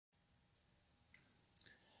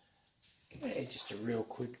Okay, just a real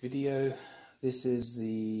quick video. This is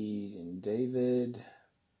the Davide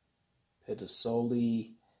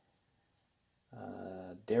pedorsoli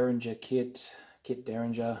Derringer kit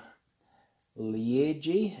Derringer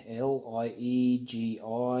liegi,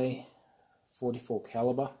 L-I-E-G-I, 44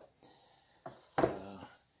 caliber.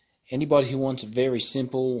 Anybody who wants a very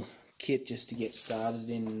simple kit just to get started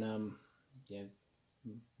in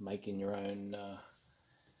making your own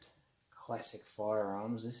classic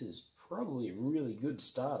firearms, this is probably a really good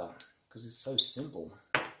starter because it's so simple.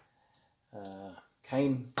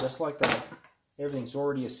 Came just like that. Everything's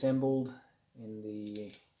already assembled in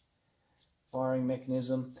the firing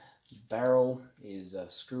mechanism. The barrel is a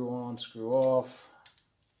screw on, screw off.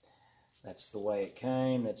 That's the way it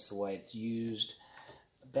came, that's the way it's used.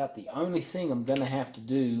 About the only thing I'm going to have to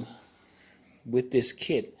do with this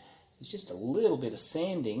kit is just a little bit of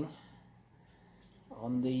sanding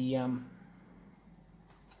on the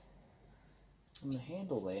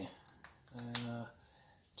handle there.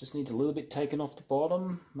 Just needs a little bit taken off the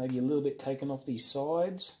bottom, maybe a little bit taken off these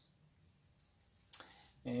sides,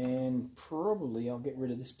 and probably I'll get rid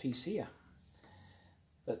of this piece here.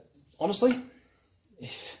 But honestly,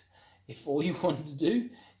 if all you wanted to do,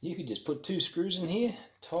 you could just put 2 screws in here,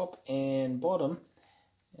 top and bottom,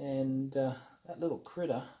 and that little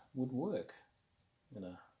critter would work.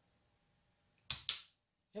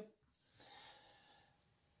 Yep.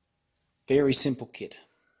 Very simple kit.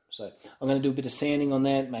 So I'm going to do a bit of sanding on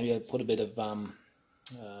that. Maybe I'll put a bit of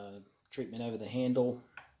treatment over the handle,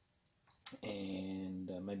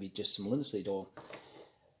 and maybe just some linseed oil,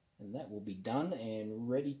 and that will be done and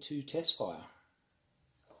ready to test fire.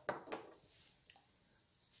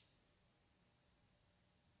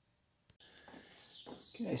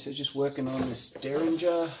 Okay, so just working on this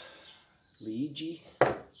Derringer liegi,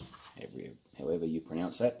 however you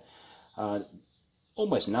pronounce that.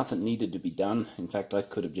 Almost nothing needed to be done. In fact, I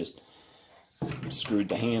could have just screwed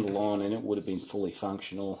the handle on and it would have been fully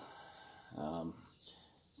functional.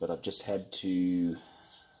 But I've just had to,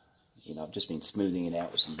 I've just been smoothing it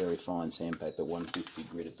out with some very fine sandpaper, 150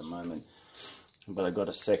 grit at the moment. But I got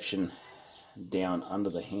a section down under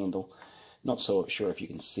the handle. Not so sure if you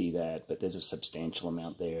can see that, but there's a substantial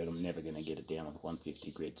amount there, and I'm never going to get it down with 150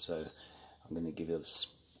 grit. So I'm going to give it a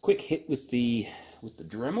quick hit with the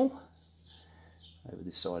Dremel over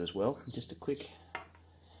this side as well. Just a quick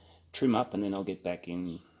trim up, and then I'll get back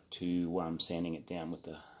into sanding it down with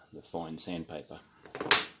the fine sandpaper.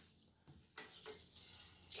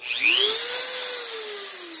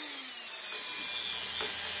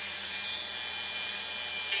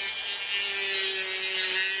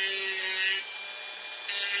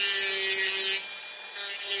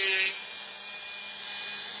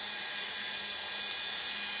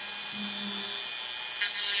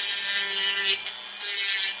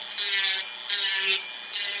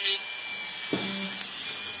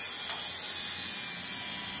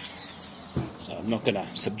 So I'm not going to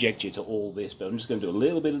subject you to all this, but I'm just going to do a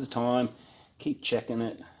little bit at a time, keep checking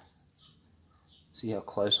it, see how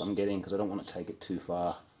close I'm getting, because I don't want to take it too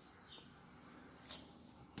far.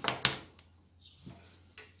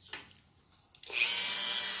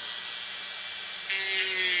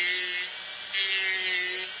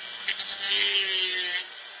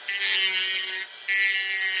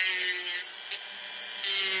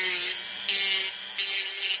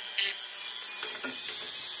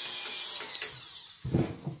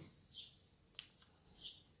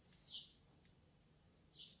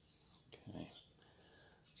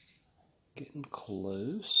 Getting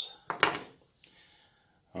close.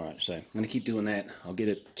 Alright, so I'm going to keep doing that. I'll get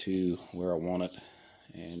it to where I want it,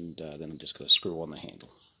 and then I'm just going to screw on the handle.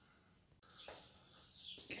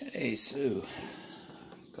 Okay, so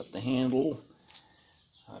got the handle.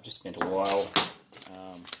 I've just spent a while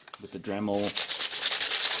with the Dremel,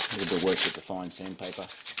 a little bit of work with the fine sandpaper.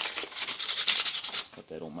 Got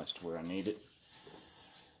that almost where I need it.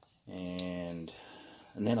 And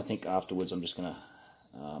then I think afterwards I'm just going to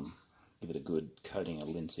give it a good coating of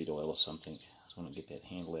linseed oil or something. Just want to get that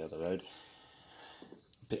handle out of the road,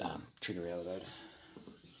 trigger out of the road.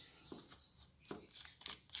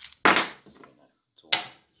 It's all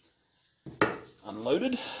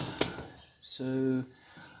unloaded. So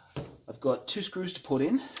I've got 2 screws to put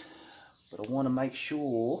in, but I want to make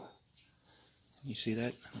sure. You see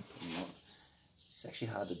that? It's actually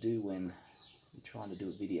hard to do when you're trying to do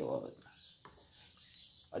a video of it.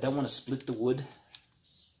 I don't want to split the wood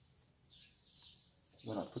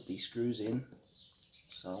when I put these screws in,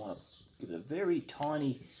 so I want to give it a very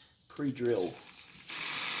tiny pre-drill.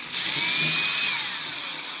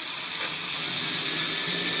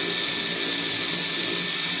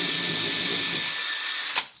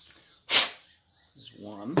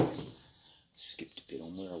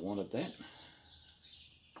 of that.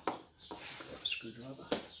 Grab a screwdriver.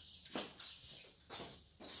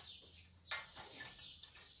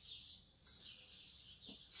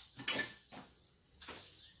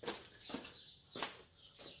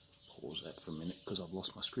 Pause that for a minute because I've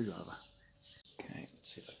lost my screwdriver. Okay,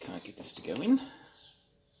 let's see if I can't get this to go in.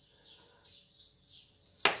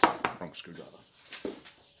 Wrong screwdriver.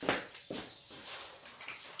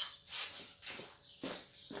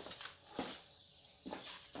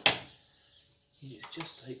 It is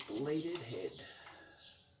just a bladed head.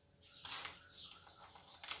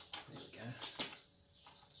 There we go.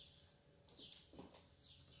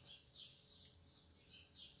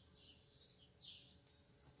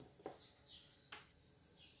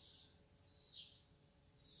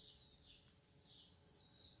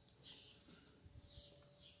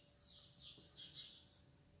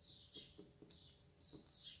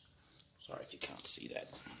 Sorry if you can't see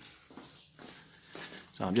that.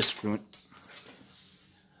 So I'm just screwing.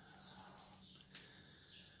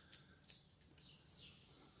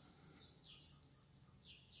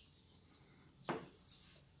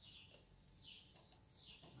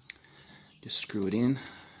 Just screw it in.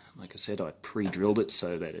 Like I said, I pre-drilled it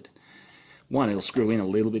so that it'll screw in a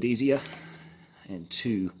little bit easier, and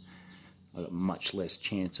two, I've got much less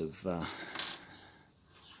chance of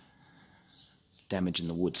damaging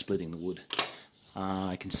the wood, splitting the wood.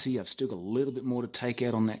 I can see I've still got a little bit more to take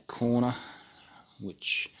out on that corner,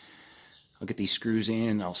 which I'll get these screws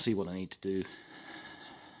in, I'll see what I need to do,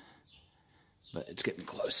 but it's getting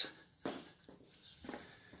close.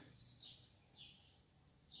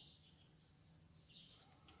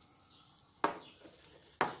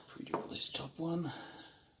 Pre-drill this top one.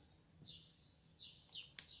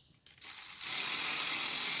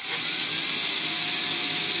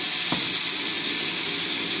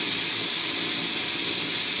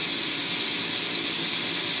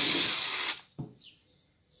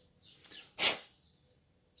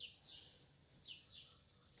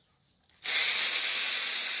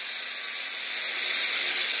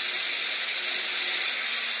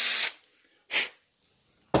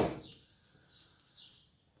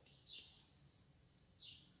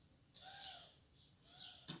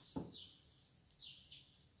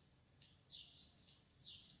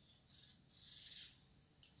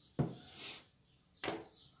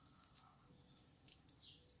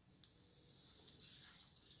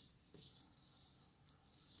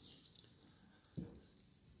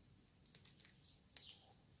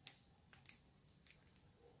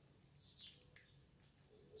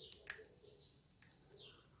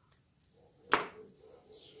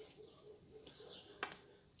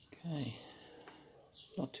 Okay,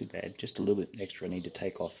 not too bad, just a little bit extra I need to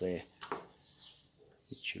take off there,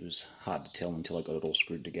 which was hard to tell until I got it all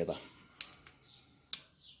screwed together.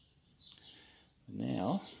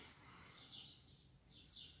 Now,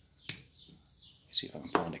 let's see if I can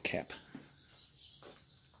find a cap.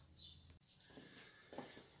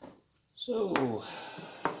 So,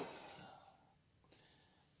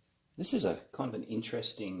 this is a kind of an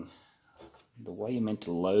interesting, the way you're meant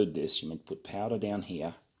to load this, you're meant to put powder down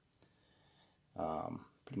here,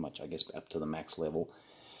 pretty much I guess up to the max level,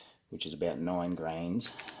 which is about 9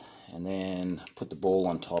 grains, and then put the ball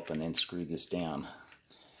on top and then screw this down.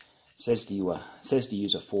 It says to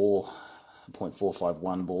use a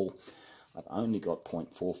 4.451 ball. I've only got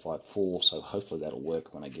 0.454, so hopefully that'll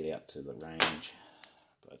work when I get out to the range.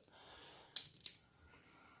 But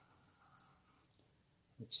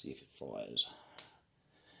let's see if it fires.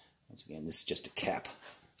 Once again, this is just a cap.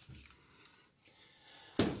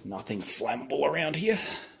 Nothing flammable around here.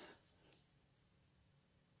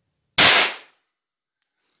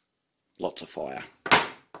 Lots of fire.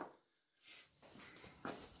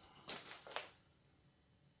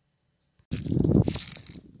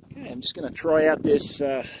 Okay, I'm just going to try out this.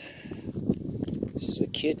 This is a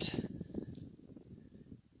kit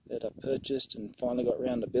that I purchased and finally got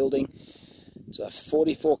around to building. It's a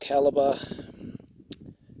 44 caliber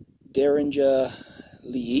Derringer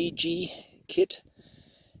liegi kit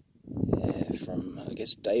from, I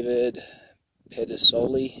guess, David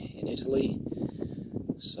Pedorsoli in Italy.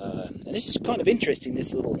 So, and this is kind of interesting,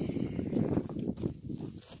 this little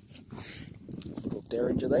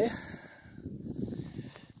Derringer there.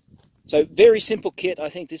 So, very simple kit. I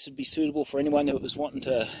think this would be suitable for anyone who was wanting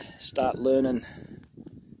to start learning,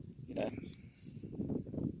 you know,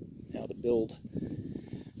 how to build.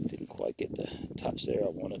 Didn't quite get the touch there I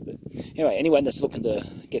wanted, but anyway, anyone that's looking to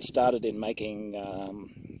get started in making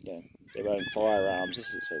you know, their own firearms,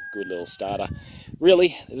 this is a good little starter.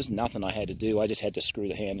 Really, there was nothing I had to do. I just had to screw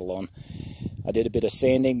the handle on. I did a bit of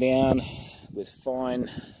sanding down with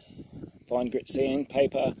fine fine grit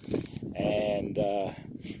sandpaper, and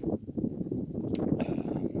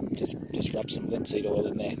just rub some linseed oil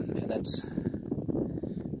in there, and that's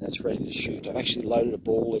ready to shoot. I've actually loaded a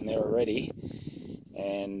ball in there already,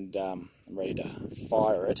 and I'm ready to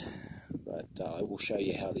fire it, but I will show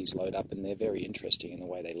you how these load up, and they're very interesting in the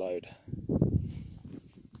way they load.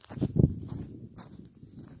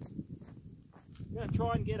 I'm going to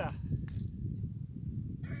try and get a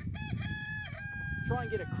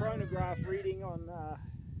chronograph reading on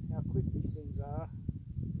how quick these things are.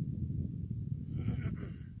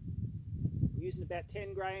 I'm using about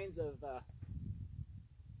 10 grains of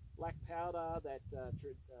black powder that not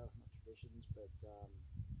traditions, but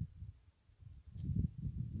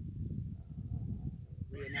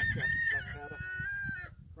reenact black powder.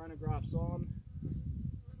 Chronograph's on.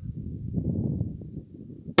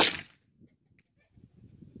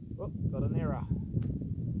 Oh, got an error.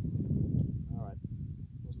 Alright,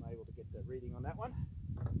 wasn't able to get the reading on that one.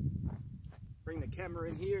 Bring the camera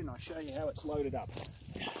in here and I'll show you how it's loaded up.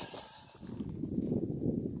 I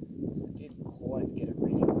didn't quite get a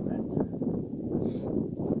reading on that.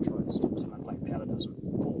 I'll try and stop so my black powder doesn't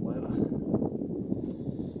fall over.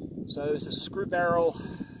 So this is a screw barrel. So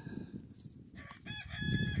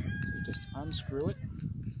you just unscrew it.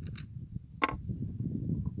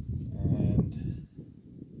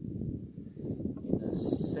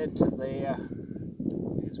 Center there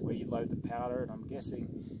is where you load the powder, and I'm guessing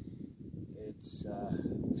it's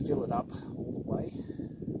fill it up all the way,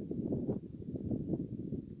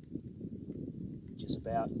 which is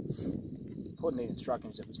about, according to the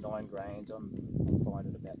instructions, it was 9 grains. I'm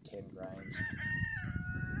finding about 10 grains.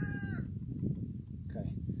 Okay,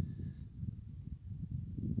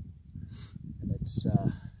 and it's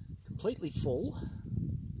completely full.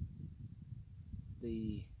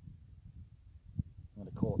 I'm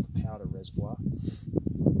going to call it the powder reservoir, and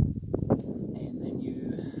then you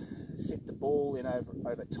fit the ball in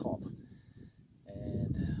over top,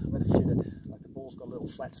 and I'm going to fit it, like the ball's got a little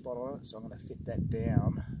flat spot on it, so I'm going to fit that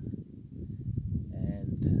down,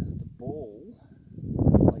 and the ball,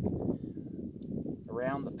 like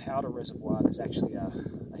around the powder reservoir, there's actually a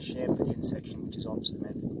chamfered in section, which is obviously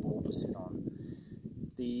meant for the ball to sit on.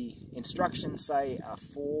 The instructions say a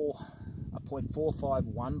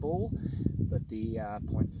 0.451 ball, but the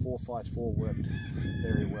 0.454 worked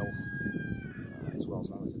very well, as long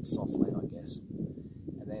as it's soft lead, I guess.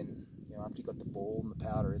 And then, you know, after you've got the ball and the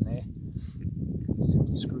powder in there, you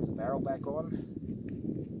simply screw the barrel back on.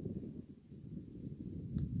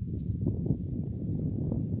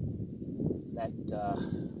 That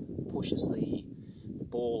pushes the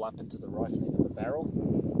ball up into the rifling of the barrel.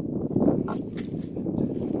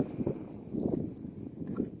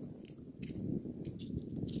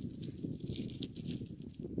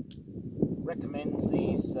 Recommends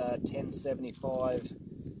these 1075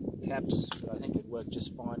 caps, but I think it works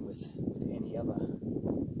just fine with any other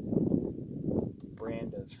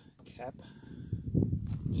brand of cap.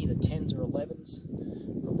 Either 10s or 11s.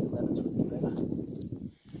 Probably 11s would be better.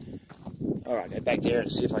 Alright, go back there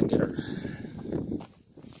and see if I can get a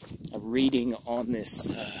reading on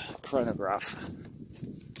this chronograph.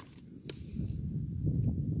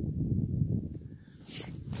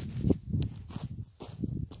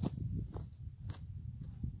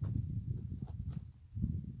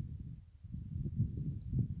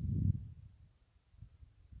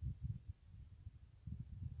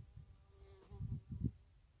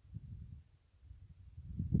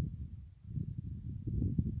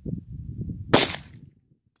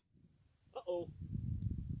 Uh-oh.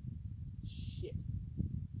 Shit.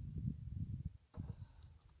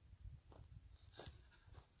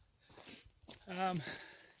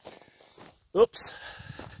 Oops.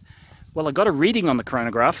 Well, I got a reading on the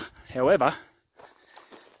chronograph. However,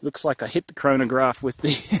 looks like I hit the chronograph with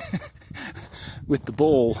the with the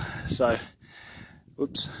ball. So,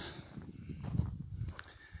 oops.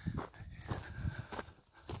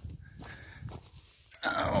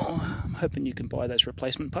 Oh, I'm hoping you can buy those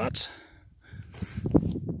replacement parts.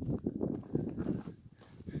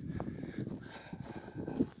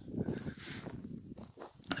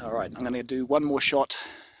 Alright, I'm going to do one more shot.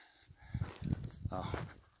 Oh,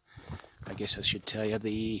 I guess I should tell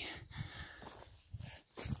you,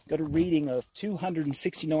 got a reading of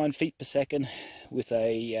 269 feet per second with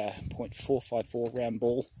a .454 round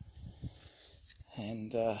ball,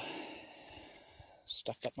 and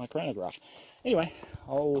stuffed up my chronograph. Anyway,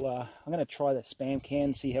 I'm going to try that spam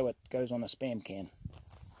can, see how it goes on a spam can.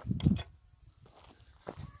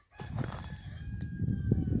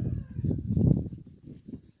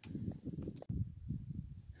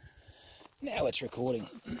 Now it's recording.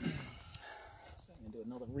 So I'm going to do do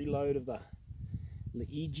another reload of the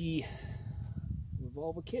liegi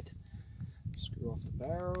revolver kit. Screw off the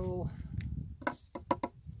barrel.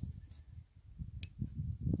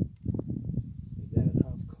 Leave that at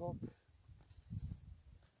half cock.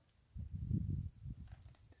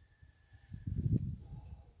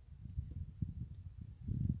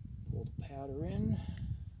 Pour the powder in.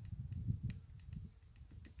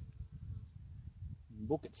 In the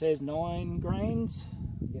book it says 9 grains.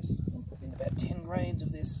 I guess I'm putting in about 10 grains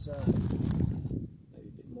of this, maybe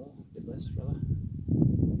a bit more, a bit less rather.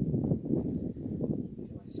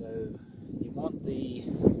 Anyway, so you want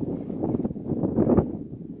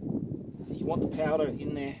the powder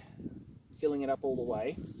in there, filling it up all the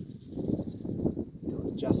way until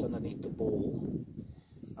it's just underneath the ball.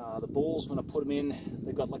 The balls, when I put them in,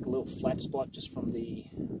 they've got like a little flat spot just from the,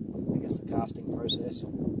 I guess, the casting process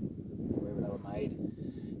or wherever they were made,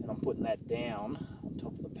 and I'm putting that down on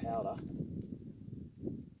top of the powder.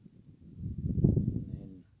 And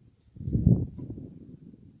then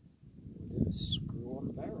we'll do is screw on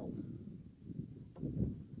the barrel.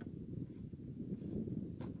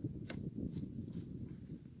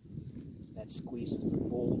 That squeezes the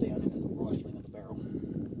ball down into the rifling of the barrel.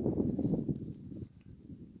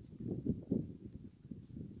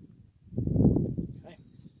 Okay,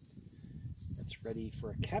 that's ready for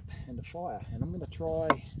a cap and a fire, and I'm going to try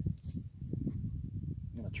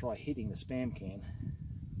hitting the spam can.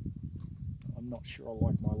 I'm not sure I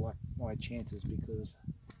like my chances because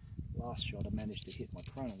last shot I managed to hit my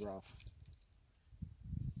chronograph.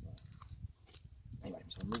 Anyway,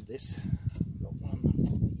 so I'll move this. Got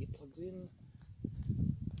one ear plugs in.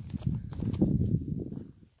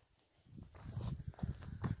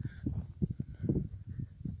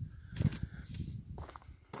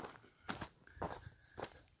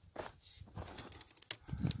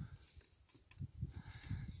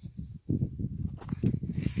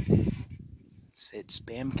 Said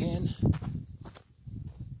spam can.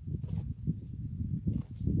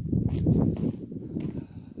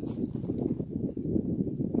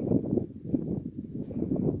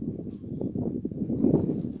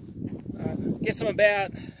 Guess I'm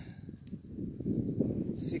about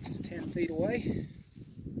 6 to 10 feet away.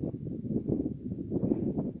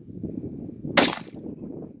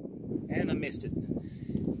 And I missed it.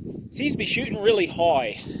 Seems to be shooting really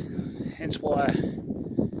high, hence why I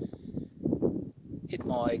hit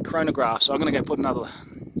my chronograph. So I'm going to go put another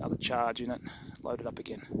charge in it, load it up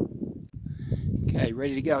again. Okay,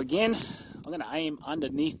 ready to go again. I'm going to aim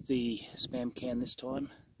underneath the spam can this time,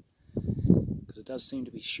 because it does seem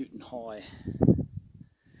to be shooting high.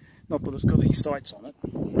 Not that it's got any sights on it.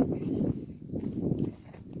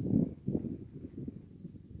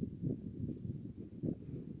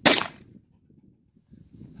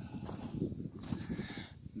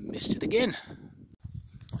 Missed it again.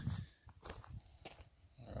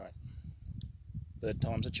 Alright, third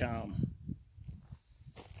time's a charm.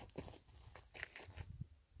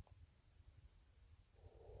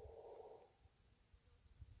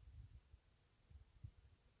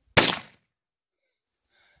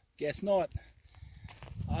 Guess not.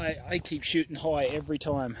 I keep shooting high every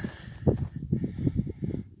time.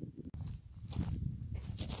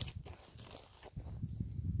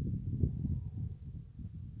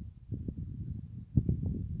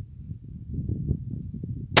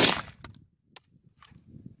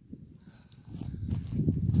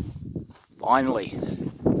 Finally.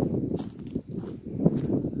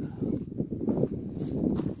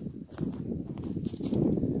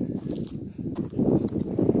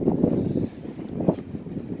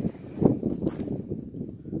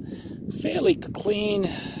 Fairly clean,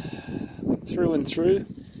 through and through.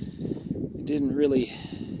 It didn't really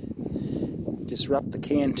disrupt the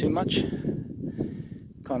can too much.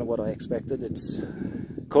 Kind of what I expected. It's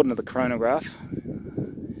according to the chronograph.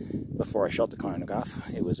 Before I shot the chronograph,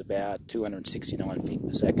 it was about 269 feet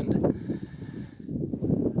per second.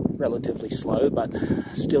 Relatively slow, but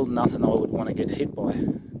still nothing I would want to get hit by.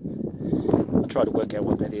 I'll try to work out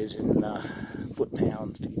what that is in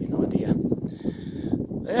foot-pounds to give you an idea.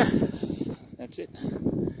 Yeah, that's it.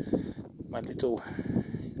 My little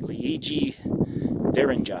liegi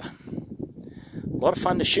Derringer. A lot of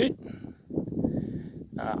fun to shoot.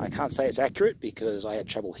 I can't say it's accurate because I had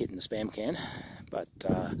trouble hitting the spam can, but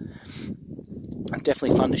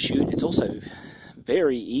definitely fun to shoot. It's also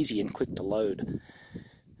very easy and quick to load,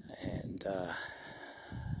 and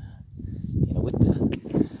you know,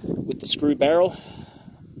 with the screw barrel,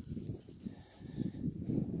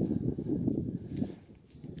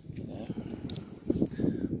 you know,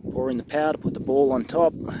 pour in the powder, put the ball on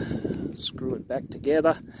top, screw it back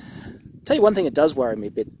together. Tell you one thing that does worry me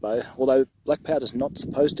a bit, though, although black powder's not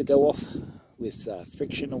supposed to go off with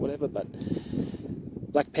friction or whatever, but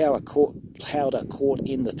black powder caught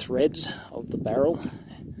in the threads of the barrel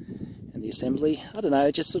and the assembly. I don't know,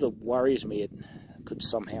 it just sort of worries me it could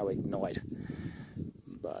somehow ignite.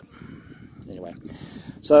 But anyway,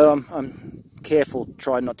 so I'm careful,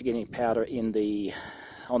 try not to get any powder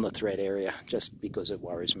on the thread area, just because it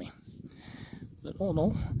worries me. But all in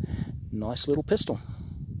all, nice little pistol.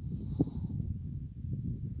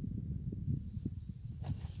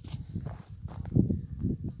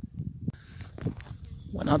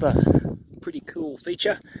 One other pretty cool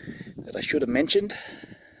feature that I should have mentioned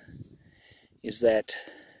is that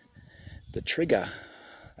the trigger,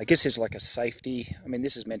 I guess, is like a safety. I mean,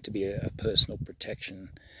 this is meant to be a personal protection.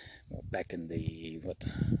 Well, back in the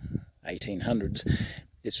 1800s,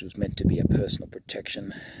 this was meant to be a personal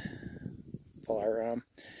protection firearm.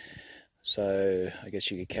 So I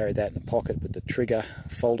guess you could carry that in the pocket with the trigger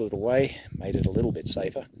folded away, made it a little bit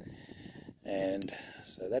safer. And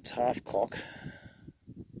so that's half cock.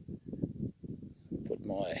 Put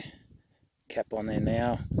my cap on there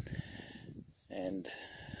now, and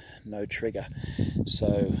no trigger.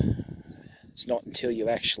 So it's not until you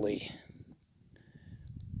actually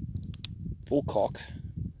full cock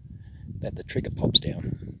that the trigger pops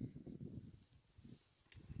down.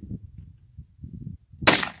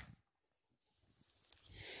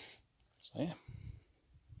 So yeah.